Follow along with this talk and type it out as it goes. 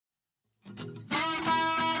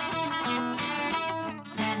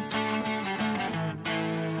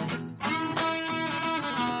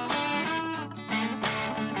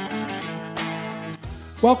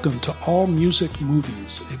Welcome to All Music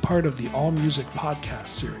Movies, a part of the All Music podcast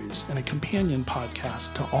series and a companion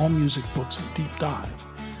podcast to All Music Books Deep Dive.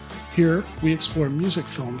 Here, we explore music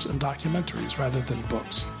films and documentaries rather than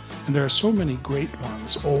books, and there are so many great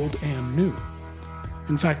ones, old and new.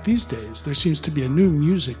 In fact, these days, there seems to be a new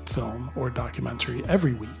music film or documentary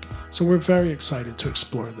every week, so we're very excited to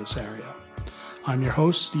explore this area. I'm your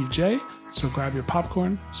host, Steve J., so grab your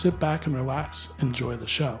popcorn, sit back and relax, enjoy the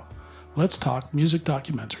show. Let's talk music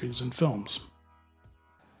documentaries and films.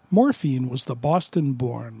 Morphine was the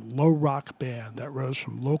Boston-born low-rock band that rose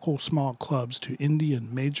from local small clubs to indie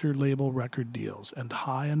and major label record deals and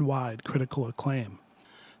high and wide critical acclaim.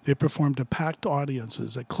 They performed to packed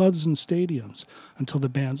audiences at clubs and stadiums until the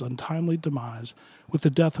band's untimely demise with the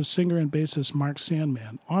death of singer and bassist Mark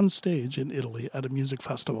Sandman on stage in Italy at a music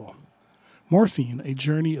festival. Morphine, A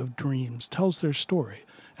Journey of Dreams, tells their story,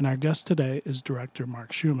 and our guest today is director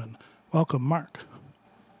Mark Schumann. Welcome, Mark.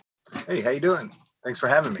 Hey, how you doing? Thanks for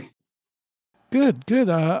having me. Good.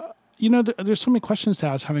 There's so many questions to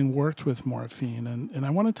ask having worked with Morphine, and I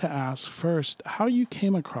wanted to ask first how you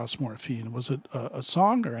came across Morphine. Was it a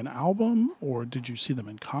song or an album, or did you see them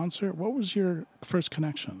in concert? What was your first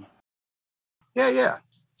connection? Yeah.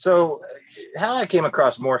 So how I came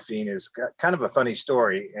across Morphine is kind of a funny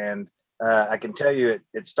story, and I can tell you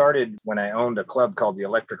it started when I owned a club called the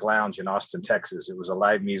Electric Lounge in Austin, Texas. It was a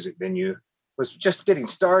live music venue. It was just getting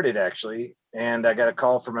started, actually, and I got a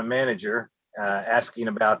call from a manager asking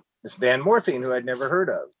about this band Morphine, who I'd never heard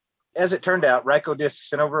of. As it turned out, Rykodisc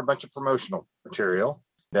sent over a bunch of promotional material.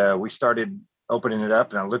 We started opening it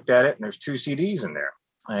up, and I looked at it, and there's 2 CDs in there.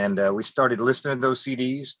 And we started listening to those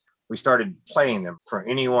CDs. We started playing them for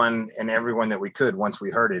anyone and everyone that we could once we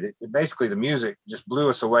heard it. Basically, the music just blew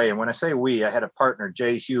us away. And when I say we, I had a partner,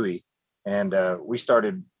 Jay Huey, and we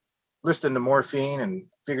started listening to Morphine and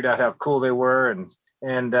figured out how cool they were.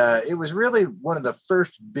 And it was really one of the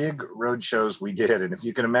first big road shows we did. And if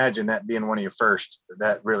you can imagine that being one of your first,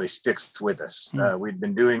 that really sticks with us. We'd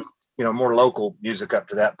been doing, more local music up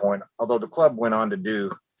to that point, although the club went on to do,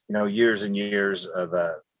 years and years of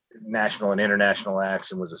national and international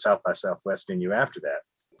acts and was a South by Southwest venue after that.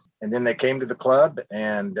 And then they came to the club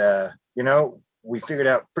and, we figured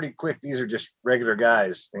out pretty quick, these are just regular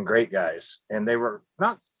guys and great guys. And they were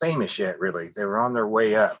not famous yet, really. They were on their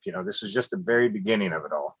way up. This was just the very beginning of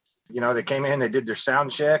it all. They came in, they did their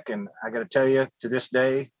sound check. And I got to tell you, to this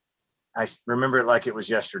day, I remember it like it was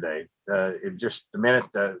yesterday. It just, the minute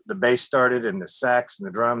the bass started and the sax and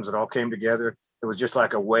the drums, it all came together. It was just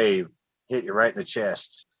like a wave hit you right in the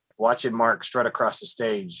chest. Watching Mark strut across the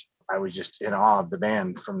stage, I was just in awe of the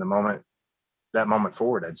band from that moment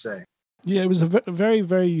forward, I'd say. Yeah, it was a very,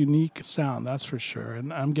 very unique sound, that's for sure.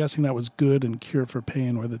 And I'm guessing that was Good and Cure for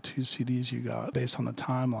Pain were the 2 CDs you got based on the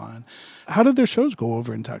timeline. How did their shows go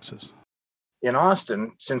over in Texas? In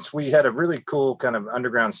Austin, since we had a really cool kind of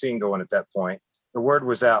underground scene going at that point, the word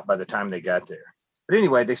was out by the time they got there. But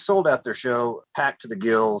anyway, they sold out their show, packed to the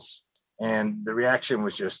gills, and the reaction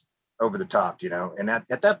was just over the top, and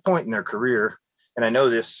at that point in their career, and I know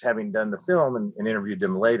this having done the film and interviewed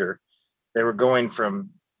them later, they were going from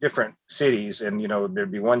different cities and,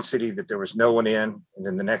 there'd be one city that there was no one in, and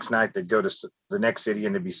then the next night they'd go to the next city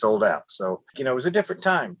and it'd be sold out. So, it was a different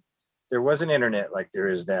time. There wasn't internet like there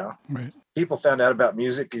is now. Right. People found out about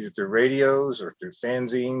music either through radios or through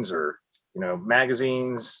fanzines or,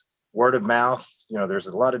 magazines, word of mouth. There's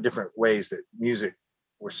a lot of different ways that music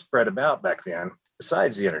was spread about back then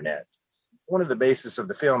besides the internet. One of the basis of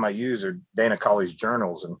the film I use are Dana Colley's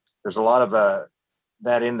journals. And there's a lot of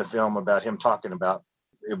that in the film about him talking about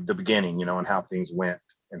the beginning, and how things went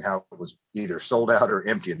and how it was either sold out or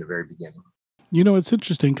empty in the very beginning. It's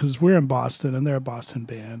interesting because we're in Boston and they're a Boston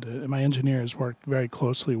band. And my engineers worked very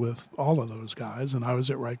closely with all of those guys. And I was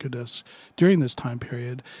at Rykodisc during this time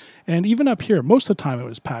period. And even up here, most of the time it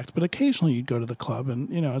was packed. But occasionally you'd go to the club and,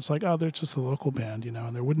 it's like, oh, they're just a local band,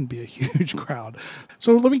 and there wouldn't be a huge crowd.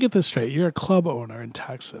 So let me get this straight. You're a club owner in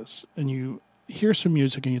Texas and you hear some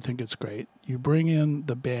music and you think it's great. You bring in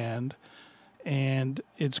the band and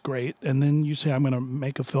it's great. And then you say, I'm going to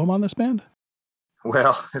make a film on this band?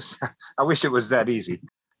 Well, I wish it was that easy.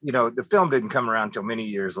 The film didn't come around until many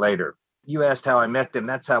years later. You asked how I met them.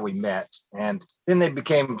 That's how we met. And then they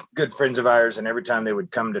became good friends of ours. And every time they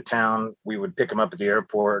would come to town, we would pick them up at the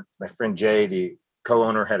airport. My friend Jay, the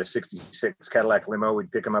co-owner, had a 66 Cadillac limo.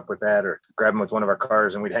 We'd pick them up with that or grab them with one of our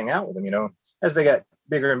cars and we'd hang out with them, As they got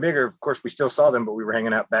bigger and bigger, of course, we still saw them, but we were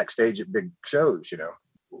hanging out backstage at big shows,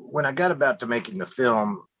 When I got about to making the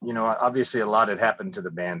film, obviously a lot had happened to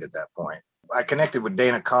the band at that point. I connected with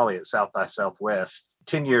Dana Colley at South by Southwest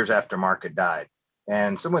 10 years after Mark had died.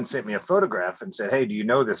 And someone sent me a photograph and said, "Hey, do you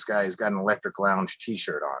know this guy? He's got an Electric Lounge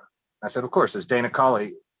t-shirt on." I said, "Of course, it's Dana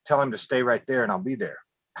Colley. Tell him to stay right there and I'll be there."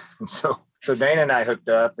 And so Dana and I hooked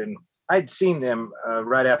up, and I'd seen them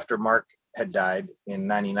right after Mark had died in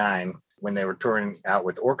 '99 when they were touring out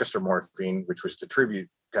with Orchestra Morphine, which was the tribute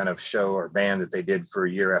kind of show or band that they did for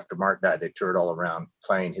a year after Mark died. They toured all around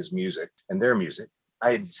playing his music and their music.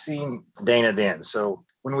 I had seen Dana then. So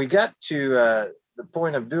when we got to the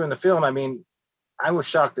point of doing the film, I mean, I was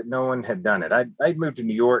shocked that no one had done it. I'd moved to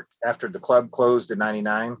New York after the club closed in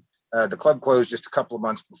 '99. The club closed just a couple of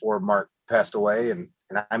months before Mark passed away, and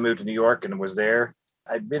I moved to New York and was there.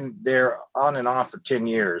 I'd been there on and off for 10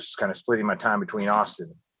 years, kind of splitting my time between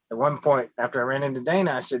Austin. At one point, after I ran into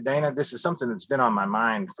Dana, I said, "Dana, this is something that's been on my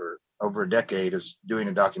mind for over a decade, is doing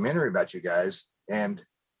a documentary about you guys." And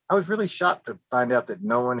I was really shocked to find out that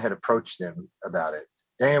no one had approached him about it.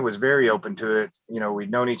 Dana was very open to it. You know,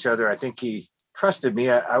 we'd known each other. I think he trusted me.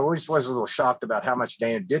 I always was a little shocked about how much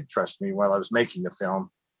Dana did trust me while I was making the film.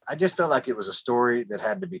 I just felt like it was a story that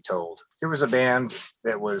had to be told. Here was a band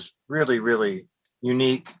that was really, really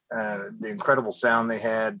unique. The incredible sound they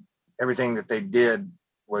had, everything that they did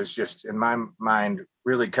was just, in my mind,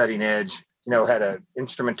 really cutting edge. You know, had a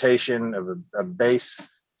instrumentation of a bass,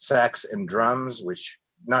 sax, and drums, which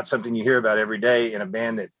not something you hear about every day in a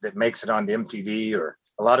band that makes it onto MTV or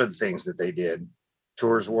a lot of the things that they did.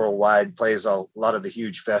 Tours worldwide, plays a lot of the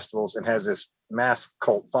huge festivals, and has this mass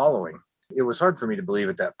cult following. It was hard for me to believe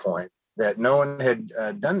at that point that no one had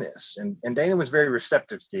done this. And Dana was very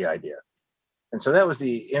receptive to the idea. And so that was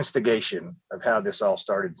the instigation of how this all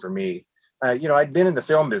started for me. You know, I'd been in the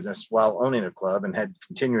film business while owning a club and had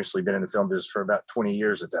continuously been in the film business for about 20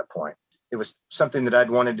 years at that point. It was something that I'd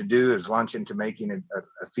wanted to do, is launch into making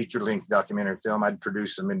a feature-length documentary film. I'd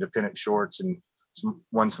produced some independent shorts and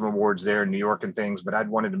won some awards there in New York and things, but I'd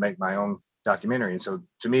wanted to make my own documentary. And so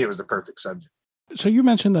to me, it was the perfect subject. So you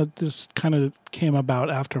mentioned that this kind of came about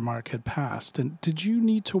after Mark had passed. And did you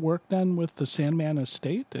need to work then with the Sandman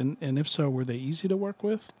estate? And if so, were they easy to work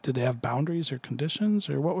with? Did they have boundaries or conditions,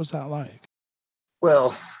 or what was that like?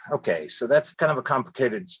 Well, okay, so that's kind of a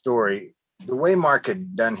complicated story. The way Mark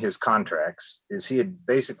had done his contracts is he had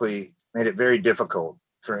basically made it very difficult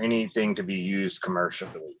for anything to be used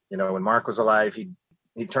commercially. You know, when Mark was alive, he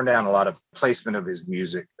turned down a lot of placement of his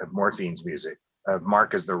music, of Morphine's music, of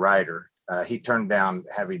Mark as the writer. He turned down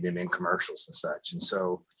having them in commercials and such. And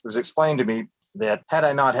so it was explained to me that had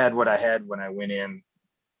I not had what I had when I went in,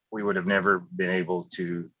 we would have never been able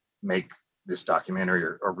to make this documentary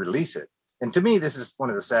or release it. And to me, this is one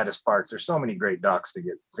of the saddest parts. There's so many great docs that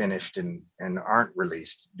get finished and aren't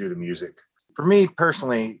released due to music. For me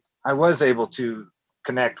personally, I was able to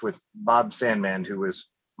connect with Bob Sandman, who was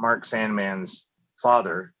Mark Sandman's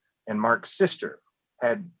father, and Mark's sister.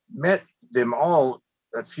 Had met them all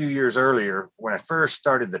a few years earlier when I first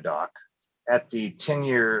started the doc at the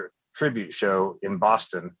 10-year tribute show in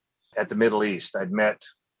Boston at the Middle East. I'd met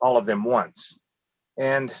all of them once.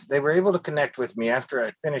 And they were able to connect with me after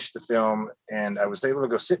I finished the film, and I was able to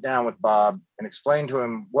go sit down with Bob and explain to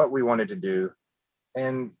him what we wanted to do.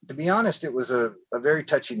 And to be honest, it was a very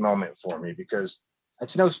touching moment for me, because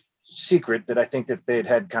it's no secret that I think that they'd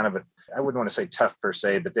had kind of I wouldn't want to say tough per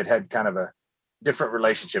se, but they'd had kind of a different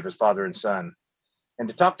relationship as father and son. And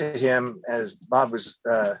to talk to him as Bob was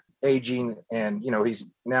aging and, you know, he's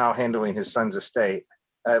now handling his son's estate,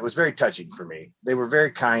 it was very touching for me. They were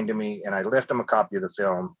very kind to me, and I left them a copy of the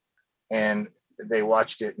film, and they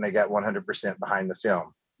watched it and they got 100% behind the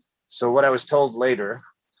film. So what I was told later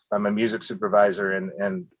by my music supervisor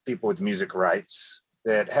and people with music rights,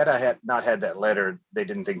 that had I not had that letter, they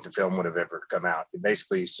didn't think the film would have ever come out. They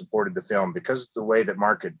basically supported the film because of the way that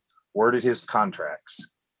Mark had worded his contracts.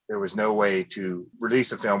 There was no way to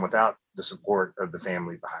release a film without the support of the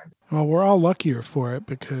family behind it. Well, we're all luckier for it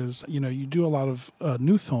because, you know, you do a lot of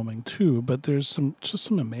new filming too, but there's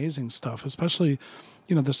some amazing stuff, especially,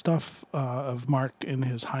 you know, the stuff of Mark in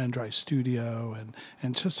his High and Dry studio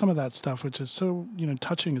and just some of that stuff, which is so, you know,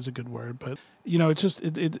 touching is a good word, but, you know,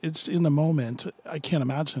 it's in the moment. I can't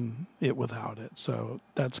imagine it without it. So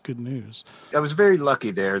that's good news. I was very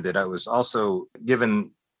lucky there that I was also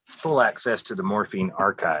given full access to the Morphine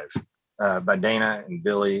archive by Dana and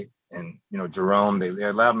Billy and, you know, Jerome. They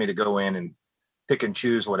allowed me to go in and pick and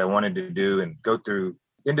choose what I wanted to do and go through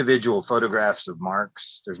individual photographs of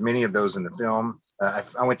Mark's. There's many of those in the film. I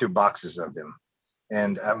went through boxes of them,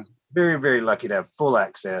 and I'm very, very lucky to have full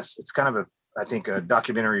access. It's kind of I think a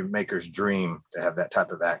documentary maker's dream to have that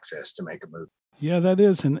type of access to make a movie. Yeah, that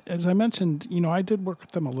is. And as I mentioned, you know, I did work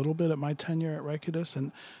with them a little bit at my tenure at Rekitis,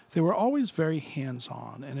 and they were always very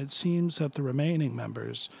hands-on. And it seems that the remaining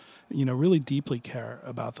members, really deeply care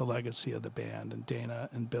about the legacy of the band, and Dana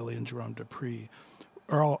and Billy and Jerome Dupree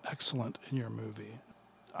are all excellent in your movie.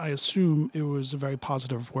 I assume it was a very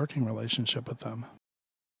positive working relationship with them.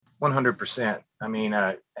 100%. I mean,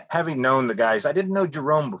 having known the guys, I didn't know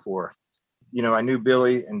Jerome before. I knew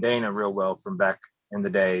Billy and Dana real well from back in the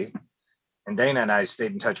day. And Dana and I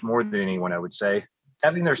stayed in touch more than anyone, I would say.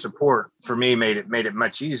 Having their support for me made it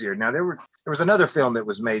much easier. Now, there was another film that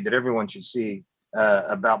was made that everyone should see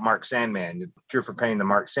about Mark Sandman, the Cure for Pain, the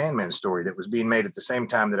Mark Sandman story, that was being made at the same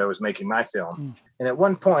time that I was making my film. And at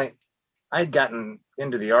one point, I had gotten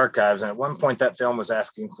into the archives, and at one point that film was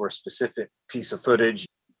asking for a specific piece of footage.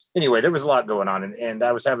 Anyway, there was a lot going on, and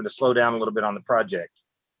I was having to slow down a little bit on the project.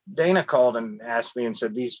 Dana called and asked me and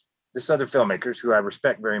said, this other filmmakers, who I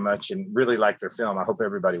respect very much and really like their film, I hope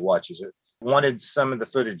everybody watches it, wanted some of the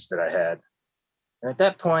footage that I had. And at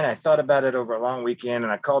that point, I thought about it over a long weekend,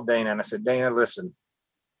 and I called Dana and I said, Dana, listen,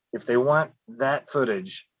 if they want that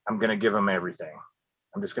footage, I'm going to give them everything.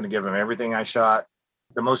 I'm just going to give them everything I shot.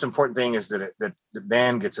 The most important thing is that the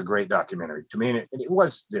band gets a great documentary. To me, and it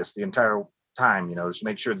was this the entire time, is to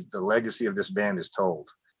make sure that the legacy of this band is told.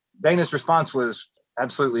 Dana's response was,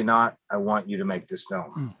 absolutely not. I want you to make this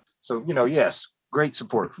film. So, yes, great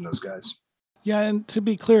support from those guys. Yeah, and to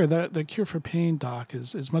be clear, the Cure for Pain doc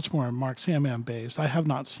is much more Mark Sandman based. I have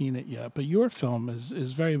not seen it yet, but your film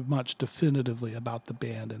is very much definitively about the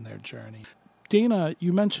band and their journey. Dana,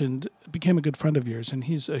 you mentioned, became a good friend of yours, and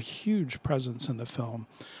he's a huge presence in the film.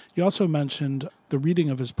 You also mentioned the reading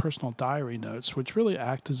of his personal diary notes, which really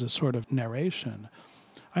act as a sort of narration.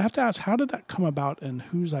 I have to ask, how did that come about, and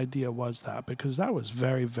whose idea was that? Because that was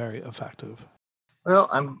very, very effective. Well,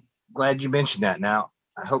 I'm glad you mentioned that. Now,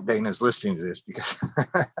 I hope Dana's listening to this, because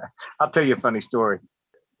I'll tell you a funny story.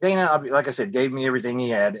 Dana, like I said, gave me everything he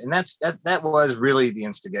had, and that was really the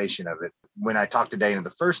instigation of it. When I talked to Dana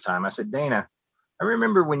the first time, I said, Dana, I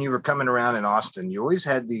remember when you were coming around in Austin, you always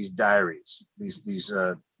had these diaries, these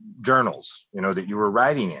journals, that you were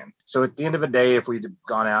writing in. So at the end of the day, if we'd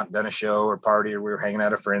gone out and done a show or party, or we were hanging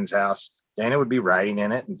at a friend's house, Dana would be writing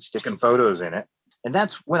in it and sticking photos in it. And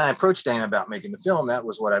that's when I approached Dana about making the film. That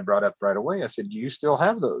was what I brought up right away. I said, do you still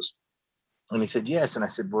have those? And he said, yes. And I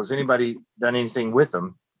said, well, has anybody done anything with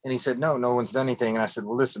them? And he said, no one's done anything. And I said,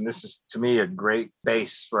 well, listen, this is to me a great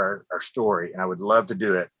base for our story, and I would love to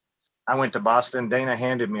do it. I went to Boston. Dana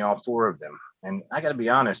handed me all 4 of them. And I got to be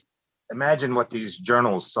honest, imagine what these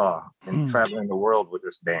journals saw in traveling the world with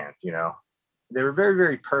this band. They were very,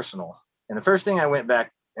 very personal. And the first thing I went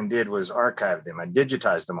back and did was archive them. I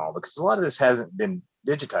digitized them all, because a lot of this hasn't been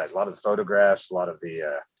digitized. A lot of the photographs, a lot of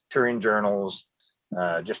the touring journals,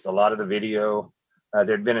 just a lot of the video.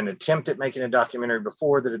 There'd been an attempt at making a documentary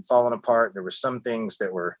before that had fallen apart. There were some things that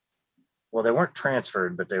they weren't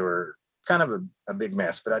transferred, but they were kind of a big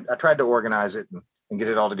mess. But I tried to organize it and get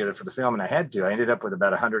it all together for the film, and I had to. I ended up with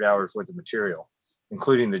about 100 hours worth of material,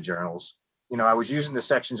 including the journals. I was using the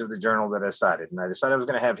sections of the journal that I cited, and I decided I was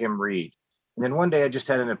going to have him read. And then one day I just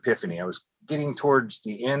had an epiphany. I was getting towards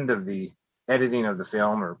the end of the editing of the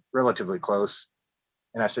film, or relatively close.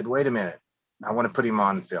 And I said, wait a minute, I want to put him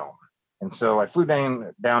on film. And so I flew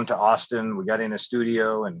down to Austin. We got in a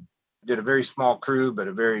studio and did a very small crew, but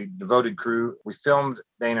a very devoted crew. We filmed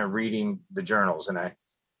Dana reading the journals, and I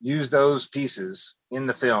used those pieces in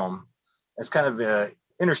the film as kind of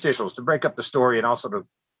interstitials to break up the story and also to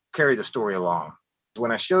carry the story along.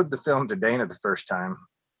 When I showed the film to Dana the first time,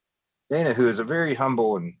 Dana, who is a very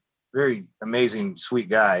humble and very amazing, sweet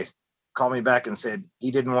guy, called me back and said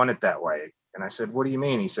he didn't want it that way. And I said, what do you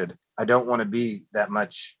mean? He said, I don't want to be that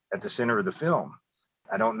much at the center of the film.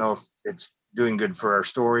 I don't know if it's doing good for our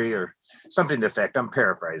story, or something to the effect. I'm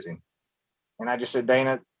paraphrasing. And I just said,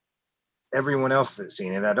 Dana, everyone else that's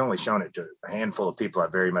seen it, I'd only shown it to a handful of people I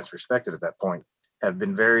very much respected at that point, have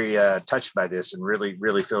been very touched by this, and really,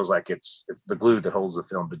 really feels like it's the glue that holds the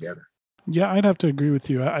film together. Yeah, I'd have to agree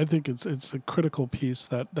with you. I think it's a critical piece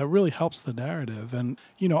that really helps the narrative. And,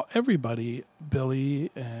 everybody,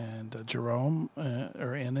 Billy and Jerome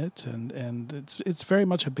are in it, and it's very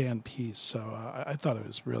much a band piece. So I thought it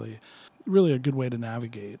was really, really a good way to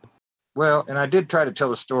navigate. Well, and I did try to tell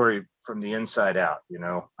the story from the inside out.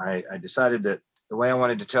 I decided that the way I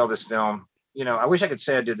wanted to tell this film, I wish I could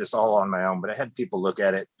say I did this all on my own, but I had people look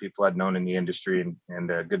at it, people I'd known in the industry,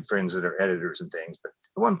 and good friends that are editors and things. But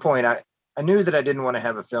at one point, I knew that I didn't want to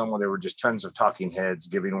have a film where there were just tons of talking heads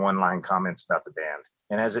giving one-line comments about the band.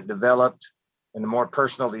 And as it developed, and the more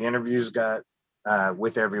personal the interviews got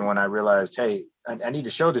with everyone, I realized, hey, I need to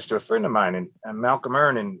show this to a friend of mine, and Malcolm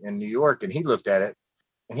Earn in New York. And he looked at it,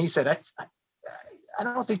 and he said, I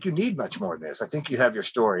don't think you need much more of this. I think you have your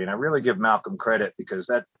story. And I really give Malcolm credit because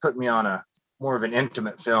that put me on a more of an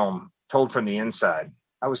intimate film told from the inside.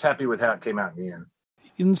 I was happy with how it came out in the end.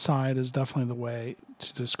 Inside is definitely the way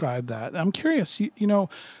to describe that. I'm curious, you know,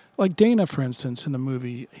 like Dana, for instance, in the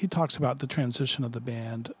movie, he talks about the transition of the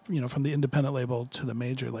band, you know, from the independent label to the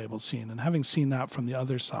major label scene. And having seen that from the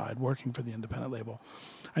other side, working for the independent label,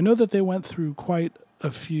 I know that they went through quite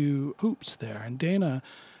a few hoops there. And Dana,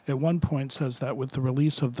 at one point, says that with the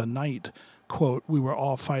release of The Night, quote, we were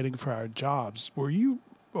all fighting for our jobs. Were you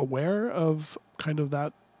aware of kind of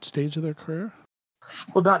that stage of their career?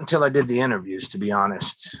 Well, not until I did the interviews, to be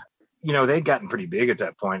honest. You know, they'd gotten pretty big at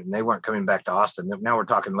that point and they weren't coming back to Austin. Now we're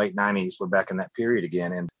talking late 90s. We're back in that period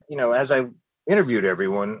again. And, you know, as I interviewed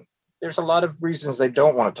everyone, there's a lot of reasons they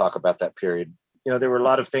don't want to talk about that period. You know, there were a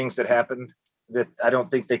lot of things that happened that I don't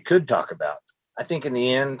think they could talk about. I think in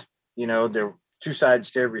the end, you know, there are two sides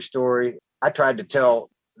to every story. I tried to tell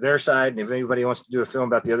their side, and if anybody wants to do a film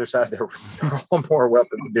about the other side, they're all more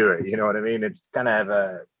welcome to do it. You know what I mean? It's kind of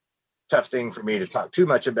a tough thing for me to talk too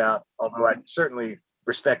much about, although I certainly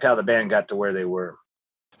respect how the band got to where they were.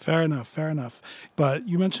 Fair enough. But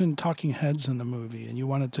you mentioned Talking Heads in the movie, and you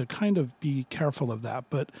wanted to kind of be careful of that.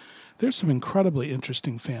 But there's some incredibly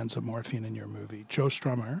interesting fans of Morphine in your movie. Joe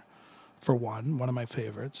Strummer, for one of my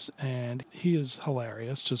favorites, and he is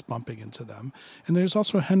hilarious, just bumping into them. And there's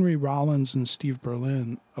also Henry Rollins and Steve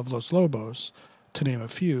Berlin of Los Lobos, to name a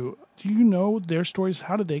few. Do you know their stories?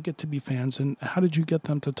 How did they get to be fans, and how did you get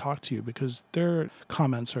them to talk to you? Because their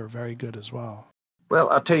comments are very good as well. Well,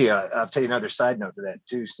 I'll tell you another side note to that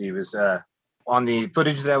too, Steve, is on the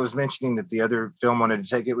footage that I was mentioning that the other film wanted to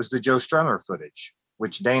take, it was the Joe Strummer footage,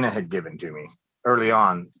 which Dana had given to me early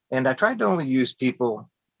on. And I tried to only use people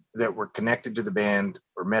that were connected to the band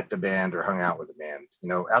or met the band or hung out with the band, you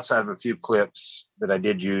know, outside of a few clips that I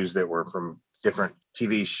did use that were from different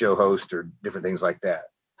TV show hosts or different things like that.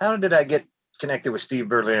 How did I get connected with Steve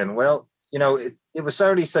Berlin? Well, you know, it was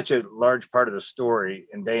already such a large part of the story,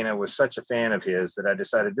 and Dana was such a fan of his that I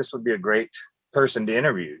decided this would be a great person to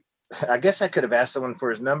interview. I guess I could have asked someone for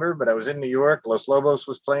his number, but I was in New York. Los Lobos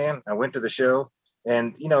was playing. I went to the show.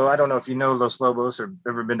 And, you know, I don't know if you know Los Lobos or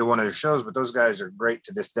ever been to one of their shows, but those guys are great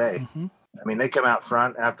to this day. Mm-hmm. I mean, they come out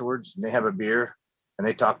front afterwards and they have a beer and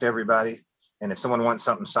they talk to everybody. And if someone wants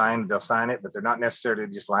something signed, they'll sign it, but they're not necessarily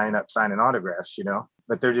just lining up signing autographs, you know,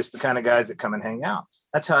 but they're just the kind of guys that come and hang out.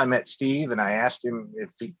 That's how I met Steve. And I asked him if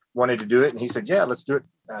he wanted to do it. And he said, yeah, let's do it.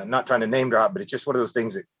 Not trying to name drop, but it's just one of those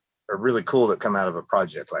things that are really cool that come out of a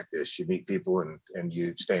project like this. You meet people and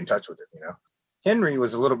you stay in touch with them, you know. Henry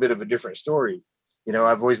was a little bit of a different story. You know,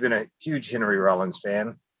 I've always been a huge Henry Rollins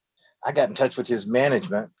fan. I got in touch with his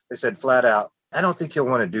management. They said flat out, I don't think he'll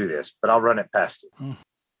want to do this, but I'll run it past him.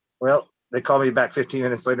 Well, they called me back 15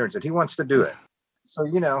 minutes later and said, he wants to do it. So,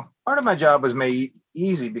 you know, part of my job was made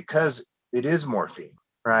easy because it is Morphine,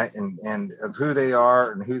 right? And of who they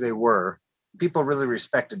are and who they were, people really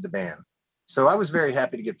respected the band. So I was very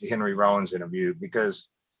happy to get the Henry Rollins interview because,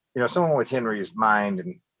 you know, someone with Henry's mind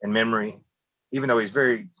and memory, even though he's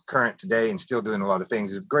very current today and still doing a lot of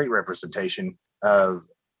things, is a great representation of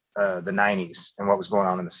the 90s and what was going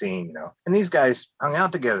on in the scene, you know. And these guys hung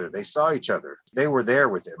out together. They saw each other. They were there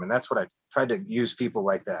with him. And that's what I tried to use people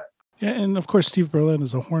like that. Yeah, and of course, Steve Berlin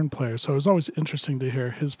is a horn player, so it was always interesting to hear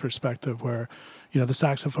his perspective where, you know, the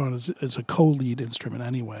saxophone is a co-lead instrument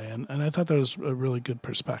anyway, and I thought that was a really good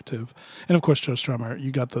perspective. And of course, Joe Strummer,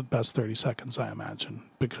 you got the best 30 seconds, I imagine,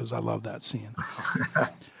 because I love that scene.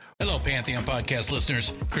 Hello, Pantheon Podcast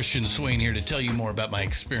listeners. Christian Swain here to tell you more about my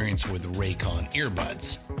experience with Raycon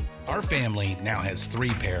earbuds. Our family now has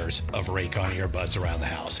 3 pairs of Raycon earbuds around the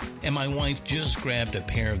house, and my wife just grabbed a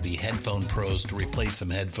pair of the Headphone Pros to replace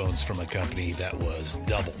some headphones from a company that was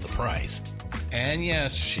double the price. And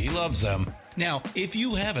yes, she loves them. Now, if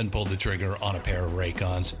you haven't pulled the trigger on a pair of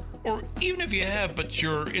Raycons, or even if you have, but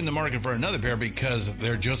you're in the market for another pair because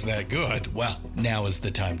they're just that good, well, now is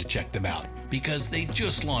the time to check them out, because they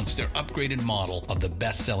just launched their upgraded model of the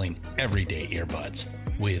best-selling everyday earbuds.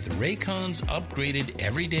 With Raycon's upgraded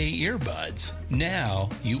everyday earbuds, now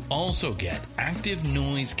you also get active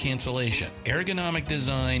noise cancellation, ergonomic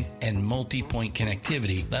design, and multi-point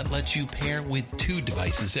connectivity that lets you pair with 2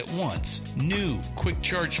 devices at once. New quick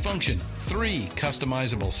charge function, 3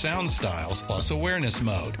 customizable sound styles, plus awareness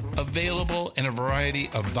mode. Available in a variety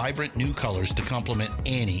of vibrant new colors to complement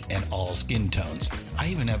any and all skin tones. I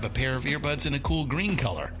even have a pair of earbuds in a cool green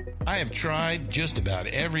color. I have tried just about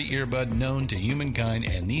every earbud known to humankind,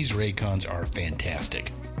 and these Raycons are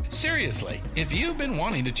fantastic. Seriously, if you've been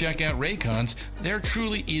wanting to check out Raycons, there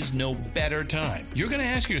truly is no better time. You're going to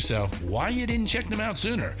ask yourself why you didn't check them out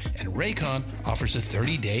sooner, and Raycon offers a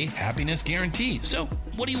 30-day happiness guarantee. So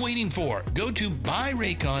what are you waiting for? Go to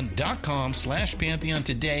buyraycon.com/Pantheon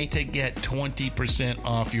today to get 20%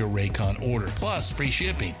 off your Raycon order, plus free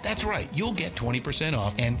shipping. That's right, you'll get 20%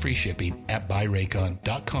 off and free shipping at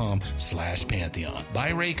buyraycon.com/Pantheon.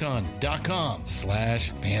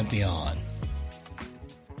 buyraycon.com/Pantheon.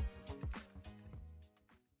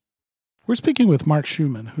 We're speaking with Marc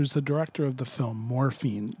Schumann, who's the director of the film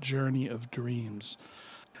Morphine, Journey of Dreams.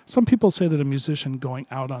 Some people say that a musician going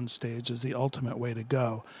out on stage is the ultimate way to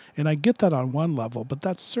go, and I get that on one level, but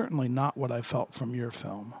that's certainly not what I felt from your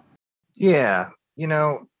film. Yeah,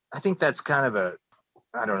 I think that's kind of a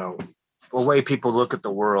way people look at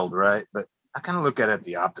the world, right? But I kind of look at it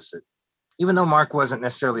the opposite. Even though Mark wasn't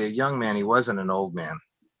necessarily a young man, he wasn't an old man.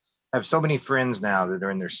 I have so many friends now that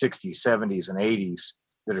are in their 60s, 70s, and 80s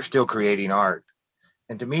that are still creating art.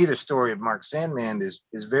 And to me, the story of Mark Sandman is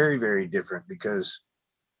very, very different because,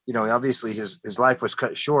 obviously his life was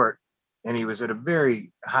cut short and he was at a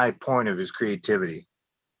very high point of his creativity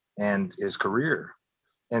and his career.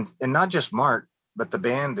 And not just Mark, but the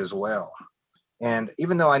band as well. And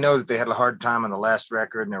even though I know that they had a hard time on the last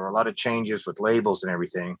record and there were a lot of changes with labels and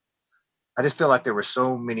everything, I just feel like there were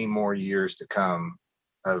so many more years to come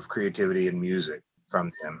of creativity and music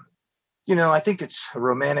from them. I think it's a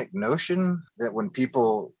romantic notion that when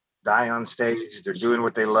people die on stage, they're doing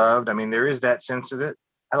what they loved. I mean, there is that sense of it.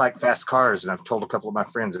 I like fast cars, and I've told a couple of my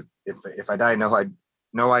friends if I die, I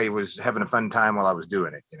was having a fun time while I was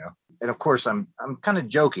doing it. And of course, I'm kind of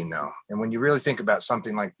joking though. And when you really think about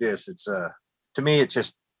something like this, it's to me, it's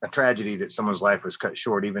just a tragedy that someone's life was cut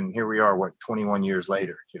short. Even here we are, 21 years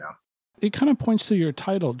later. It kind of points to your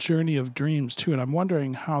title, Journey of Dreams, too, and I'm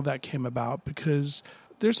wondering how that came about because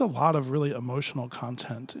there's a lot of really emotional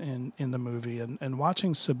content in the movie, and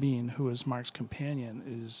watching Sabine, who is Mark's companion,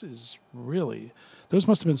 is really, those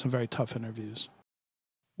must have been some very tough interviews.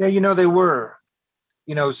 Yeah, they were.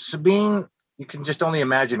 Sabine, you can just only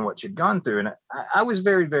imagine what she'd gone through. And I was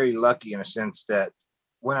very, very lucky in a sense that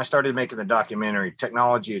when I started making the documentary,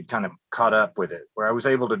 technology had kind of caught up with it, where I was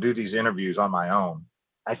able to do these interviews on my own.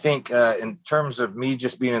 I think in terms of me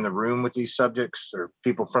just being in the room with these subjects or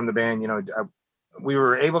people from the band, we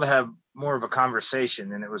were able to have more of a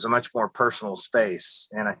conversation, and it was a much more personal space.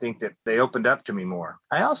 And I think that they opened up to me more.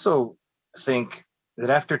 I also think that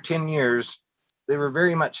after 10 years, they were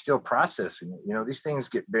very much still processing it. These things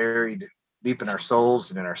get buried deep in our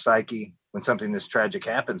souls and in our psyche when something this tragic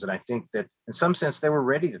happens. And I think that in some sense, they were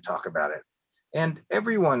ready to talk about it. And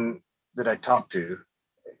everyone that I talked to,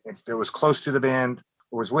 if it was close to the band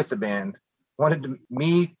or was with the band, wanted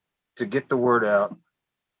me to get the word out.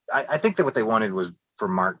 I think that what they wanted was for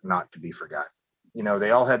Mark not to be forgotten.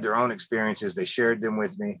 They all had their own experiences. They shared them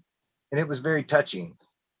with me, and it was very touching.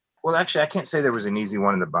 Well, actually, I can't say there was an easy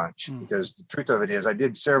one in the bunch because the truth of it is I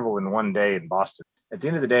did several in one day in Boston. At the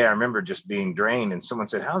end of the day, I remember just being drained, and someone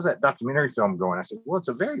said, "How's that documentary film going?" I said, "Well, it's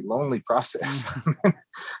a very lonely process.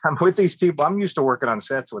 I'm with these people. I'm used to working on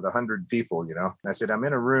sets with 100 people, And I said, I'm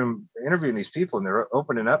in a room interviewing these people, and they're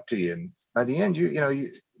opening up to you. And by the end,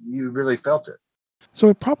 you really felt it."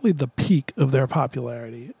 So at probably the peak of their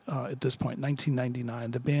popularity at this point,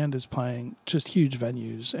 1999, the band is playing just huge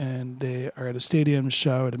venues, and they are at a stadium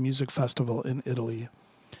show at a music festival in Italy,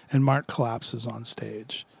 and Mark collapses on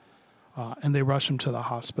stage, and they rush him to the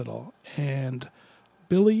hospital. And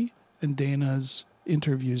Billy and Dana's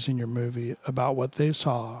interviews in your movie about what they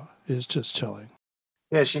saw is just chilling.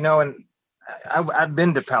 Yes, and I've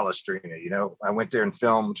been to Palestrina. I went there and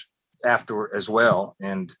filmed after as well,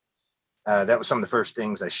 and that was some of the first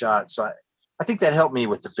things I shot. So I think that helped me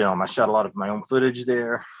with the film. I shot a lot of my own footage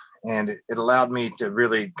there, and it allowed me to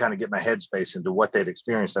really kind of get my headspace into what they'd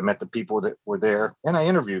experienced. I met the people that were there, and I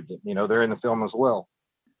interviewed them. They're in the film as well.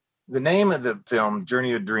 The name of the film,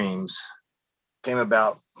 Journey of Dreams, came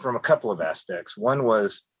about from a couple of aspects. One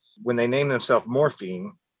was when they named themselves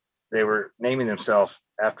Morphine, they were naming themselves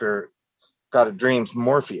after God of Dreams,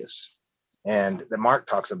 Morpheus. And the Mark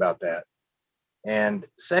talks about that. And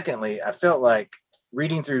secondly, I felt like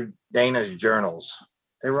reading through Dana's journals,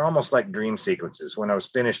 they were almost like dream sequences when I was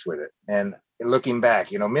finished with it. And looking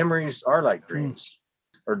back, memories are like dreams,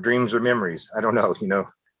 or dreams are memories. I don't know,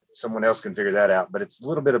 someone else can figure that out, but it's a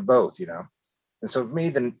little bit of both, And so for me,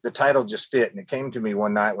 the title just fit. And it came to me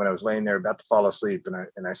one night when I was laying there about to fall asleep.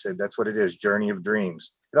 And I said, that's what it is, Journey of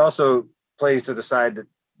Dreams. It also plays to the side that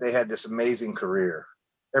they had this amazing career.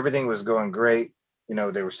 Everything was going great.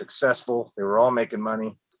 They were successful. They were all making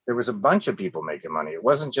money. there was a bunch of people making money. It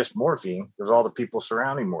wasn't just Morphine. It was all the people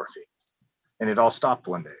surrounding Morphine. And it all stopped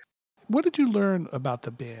one day. What did you learn about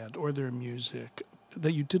the band or their music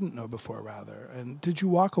that you didn't know before, rather? And did you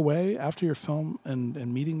walk away after your film and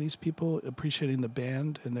meeting these people, appreciating the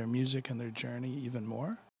band and their music and their journey even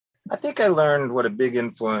more? I think I learned what a big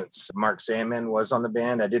influence Mark Sandman was on the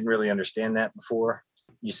band. I didn't really understand that before.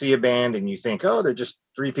 You see a band and you think, oh, they're just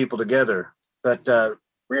three people together. But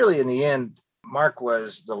really, in the end, Mark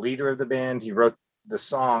was the leader of the band. He wrote the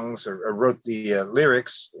songs or wrote the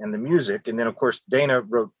lyrics and the music. And then, of course, Dana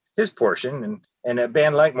wrote his portion. And a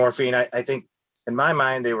band like Morphine, I think, in my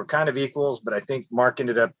mind, they were kind of equals. But I think Mark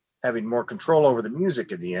ended up having more control over the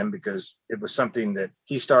music at the end because it was something that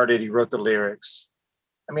he started. He wrote the lyrics.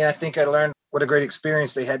 I mean, I think I learned what a great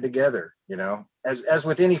experience they had together. You know, as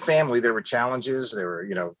with any family, there were challenges. There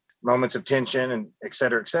were, moments of tension and et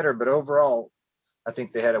cetera, et cetera. But overall, I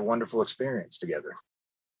think they had a wonderful experience together.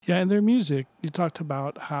 Yeah, and their music, you talked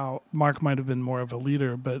about how Mark might have been more of a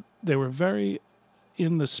leader, but they were very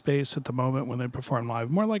in the space at the moment when they performed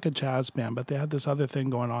live, more like a jazz band, but they had this other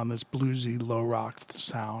thing going on, this bluesy, low rock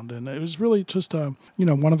sound. And it was really just a,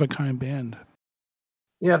 one of a kind band.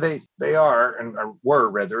 Yeah, they are, and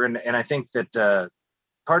were rather. And I think that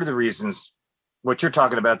part of the reasons, what you're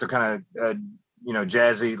talking about, they're kind of,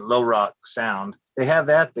 jazzy, low rock sound. They have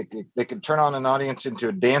that. They could turn on an audience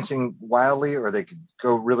into dancing wildly, or they could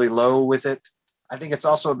go really low with it. I think it's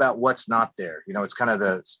also about what's not there. It's kind of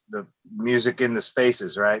the music in the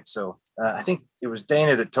spaces, right? So I think it was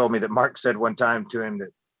Dana that told me that Mark said one time to him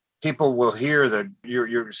that people will hear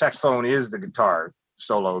your saxophone is the guitar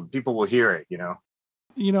solo. People will hear it,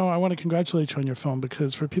 I want to congratulate you on your film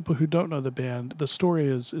because for people who don't know the band, the story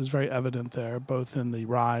is very evident there, both in the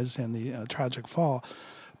rise and the tragic fall.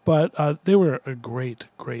 But they were a great,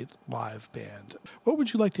 great live band. What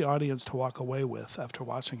would you like the audience to walk away with after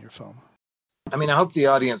watching your film? I mean, I hope the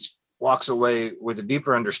audience walks away with a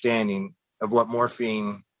deeper understanding of what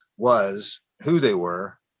Morphine was, who they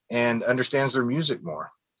were, and understands their music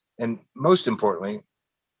more. And most importantly,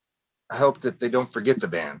 I hope that they don't forget the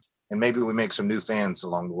band. And maybe we make some new fans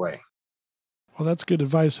along the way. Well, that's good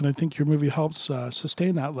advice, and I think your movie helps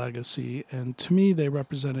sustain that legacy. And to me, they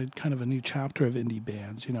represented kind of a new chapter of indie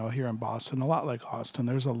bands, here in Boston. A lot like Austin,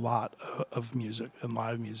 there's a lot of music and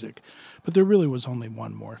live music, but there really was only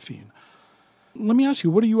one Morphine. Let me ask you,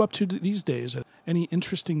 what are you up to these days? Any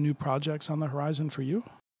interesting new projects on the horizon for you?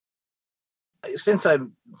 Since I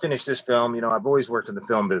finished this film, I've always worked in the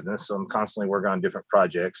film business, so I'm constantly working on different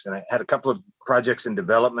projects. And I had a couple of projects in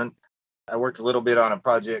development. I worked a little bit on a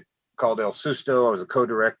project called El Susto. I was a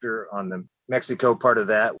co-director on the Mexico part of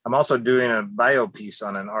that. I'm also doing a biopiece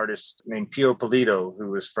on an artist named Pio Pulido,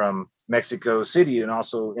 who was from Mexico City and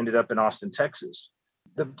also ended up in Austin, Texas.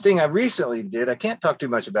 The thing I recently did, I can't talk too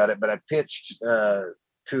much about it, but I pitched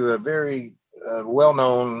to a very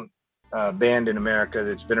well-known band in America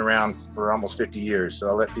that's been around for almost 50 years. So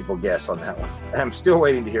I'll let people guess on that one. I'm still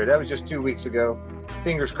waiting to hear. That was just 2 weeks ago.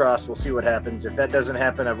 Fingers crossed. We'll see what happens. If that doesn't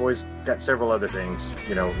happen, I've always got several other things,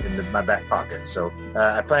 in my back pocket. So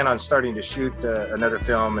I plan on starting to shoot another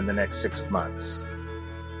film in the next 6 months.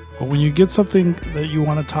 Well, when you get something that you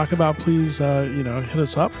want to talk about, please, hit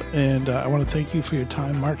us up. And I want to thank you for your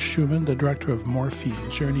time. Mark Schumann, the director of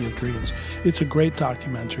Morphine, Journey of Dreams. It's a great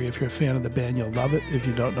documentary. If you're a fan of the band, you'll love it. If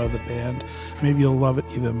you don't know the band, maybe you'll love it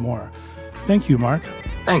even more. Thank you, Mark.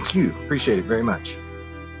 Thank you. Appreciate it very much.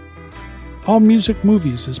 All Music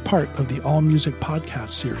Movies is part of the All Music Podcast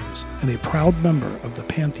series and a proud member of the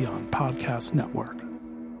Pantheon Podcast Network.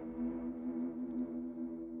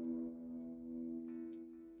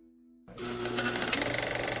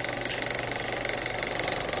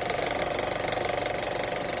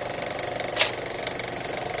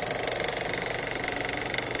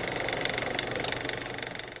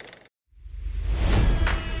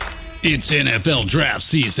 It's NFL draft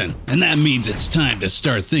season, and that means it's time to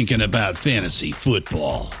start thinking about fantasy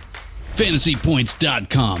football.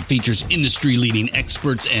 FantasyPoints.com features industry-leading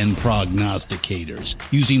experts and prognosticators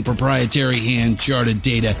using proprietary hand-charted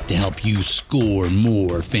data to help you score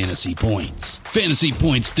more fantasy points.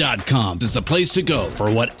 FantasyPoints.com is the place to go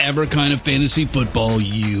for whatever kind of fantasy football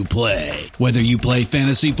you play. Whether you play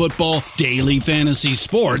fantasy football, daily fantasy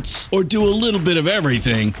sports, or do a little bit of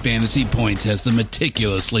everything, Fantasy Points has the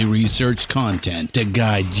meticulously researched content to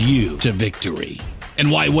guide you to victory. And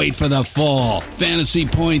why wait for the fall? Fantasy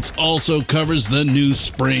Points also covers the new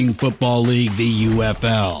spring football league, the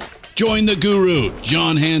UFL. Join the guru,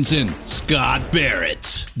 John Hansen, Scott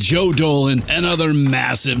Barrett. Joe Dolan, and other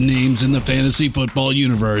massive names in the fantasy football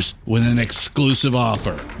universe with an exclusive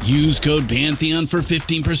offer. Use code Pantheon for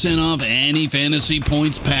 15% off any Fantasy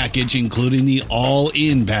Points package, including the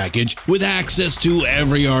all-in package with access to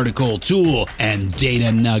every article, tool, and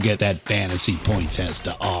data nugget that Fantasy Points has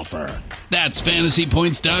to offer. That's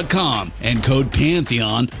fantasypoints.com and code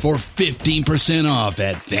Pantheon for 15% off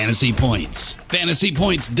at Fantasy Points.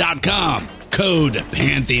 Fantasypoints.com, code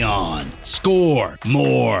Pantheon. Score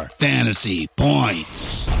more fantasy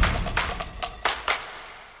points.